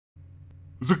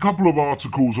There's a couple of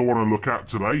articles I want to look at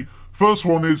today. First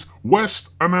one is West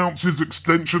announces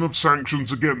extension of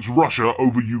sanctions against Russia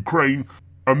over Ukraine,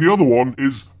 and the other one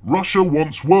is Russia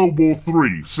wants World War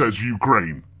III, says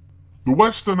Ukraine. The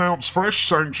West announced fresh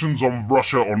sanctions on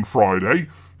Russia on Friday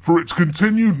for its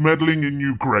continued meddling in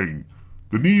Ukraine.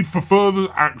 The need for further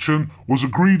action was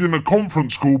agreed in a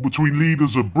conference call between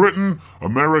leaders of Britain,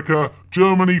 America,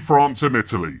 Germany, France and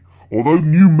Italy. Although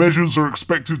new measures are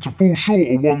expected to fall short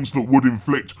of ones that would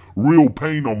inflict real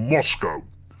pain on Moscow.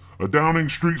 A Downing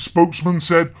Street spokesman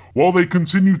said while they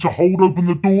continue to hold open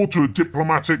the door to a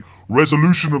diplomatic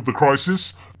resolution of the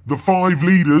crisis, the five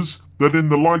leaders that in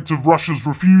the light of Russia's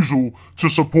refusal to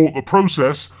support the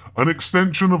process, an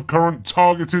extension of current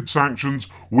targeted sanctions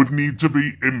would need to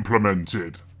be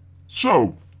implemented.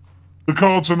 So, the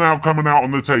cards are now coming out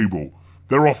on the table.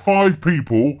 There are five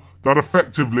people that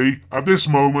effectively, at this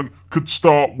moment, could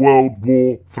start World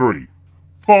War III.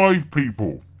 Five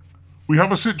people. We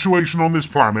have a situation on this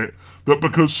planet that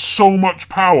because so much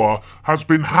power has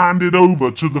been handed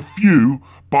over to the few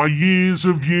by years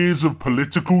of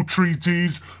political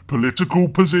treaties, political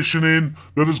positioning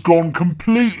that has gone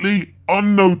completely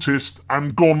unnoticed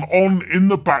and gone on in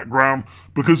the background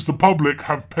because the public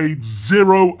have paid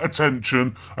zero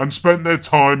attention and spent their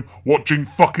time watching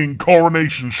fucking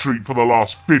Coronation Street for the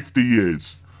last 50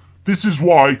 years. This is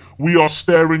why we are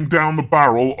staring down the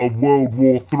barrel of World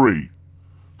War III.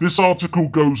 This article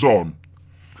goes on.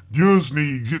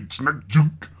 Yuzhny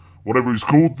Yatsenyuk, whatever he's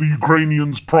called, the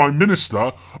Ukrainian's prime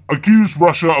minister, accused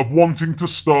Russia of wanting to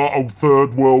start a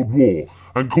third world war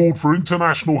and called for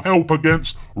international help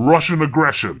against Russian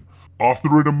aggression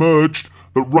after it emerged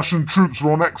that Russian troops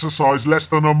were on exercise less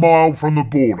than a mile from the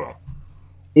border.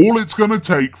 All it's going to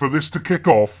take for this to kick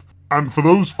off and for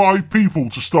those five people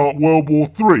to start World War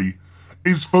III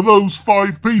is for those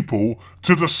five people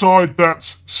to decide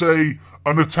that, say,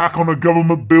 an attack on a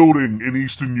government building in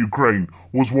eastern Ukraine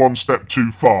was one step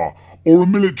too far, or a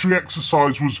military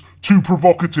exercise was too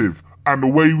provocative, and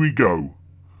away we go.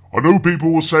 I know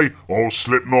people will say, oh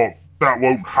Slipknot, that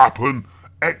won't happen.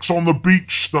 X on the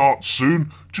beach starts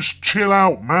soon. Just chill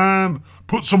out, man.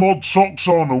 Put some odd socks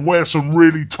on and wear some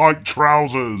really tight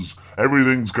trousers.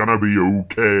 Everything's gonna be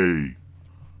okay.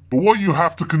 But what you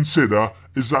have to consider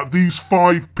is that these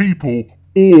five people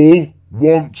all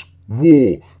want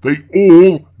war. They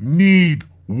all need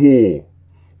war.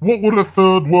 What would a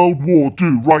third world war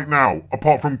do right now,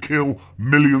 apart from kill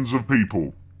millions of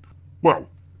people? Well,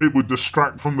 it would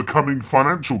distract from the coming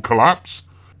financial collapse.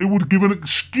 It would give an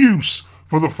excuse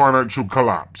for the financial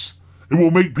collapse. It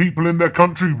will make people in their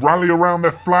country rally around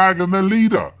their flag and their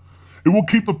leader. It will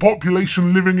keep the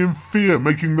population living in fear,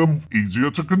 making them easier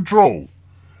to control.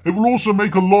 It will also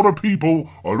make a lot of people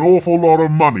an awful lot of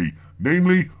money,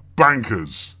 namely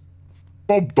bankers.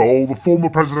 Bob Dole, the former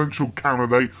presidential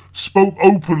candidate, spoke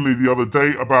openly the other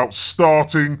day about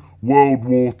starting World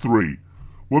War III.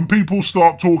 When people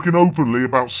start talking openly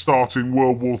about starting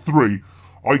World War III,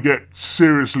 I get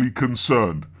seriously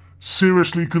concerned.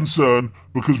 Seriously concerned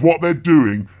because what they're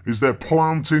doing is they're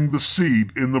planting the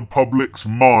seed in the public's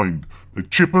mind. They're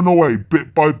chipping away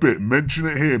bit by bit, mention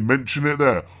it here, mention it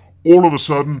there. All of a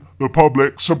sudden, the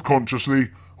public subconsciously,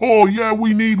 oh yeah,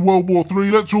 we need World War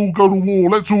III, let's all go to war,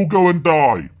 let's all go and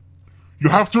die. You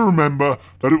have to remember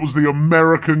that it was the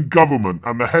American government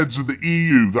and the heads of the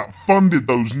EU that funded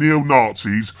those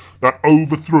neo-Nazis that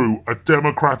overthrew a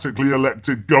democratically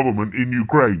elected government in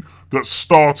Ukraine that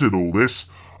started all this.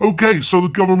 Okay, so the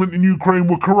government in Ukraine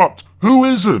were corrupt. Who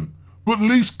isn't? But at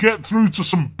least get through to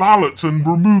some ballots and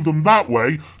remove them that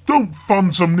way. Don't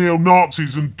fund some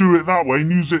neo-Nazis and do it that way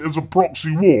and use it as a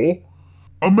proxy war.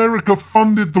 America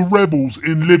funded the rebels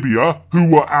in Libya, who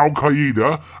were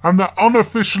Al-Qaeda, and they're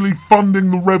unofficially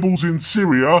funding the rebels in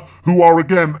Syria, who are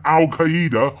again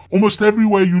Al-Qaeda. Almost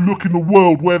everywhere you look in the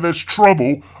world where there's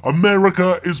trouble,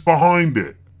 America is behind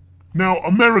it. Now,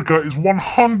 America is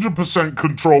 100%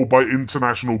 controlled by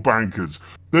international bankers.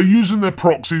 They're using their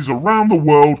proxies around the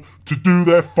world to do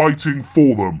their fighting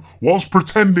for them, whilst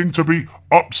pretending to be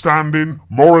upstanding,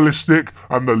 moralistic,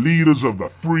 and the leaders of the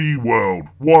free world.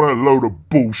 What a load of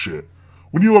bullshit.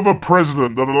 When you have a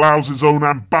president that allows his own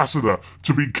ambassador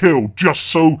to be killed just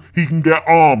so he can get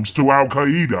arms to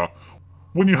Al-Qaeda,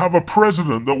 when you have a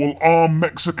president that will arm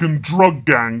Mexican drug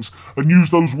gangs and use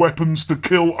those weapons to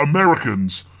kill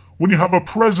Americans, when you have a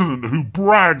president who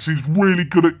brags he's really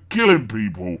good at killing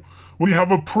people, when you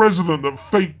have a president that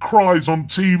fake cries on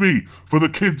TV for the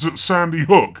kids at Sandy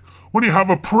Hook, when you have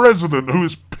a president who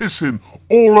is pissing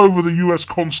all over the US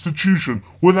Constitution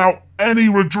without any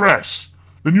redress,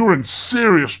 then you're in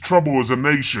serious trouble as a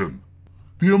nation.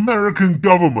 The American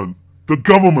government The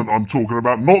government I'm talking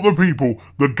about, not the people,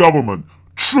 the government,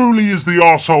 truly is the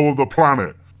arsehole of the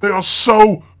planet. They are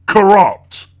so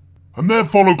corrupt. And they're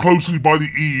followed closely by the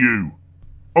EU.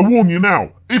 I warn you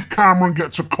now, if Cameron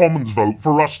gets a Commons vote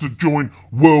for us to join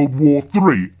World War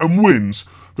III and wins,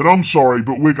 then I'm sorry,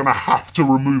 but we're going to have to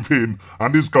remove him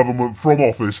and his government from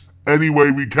office any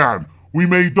way we can. We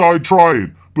may die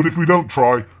trying, but if we don't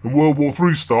try and World War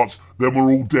III starts, then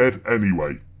we're all dead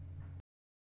anyway.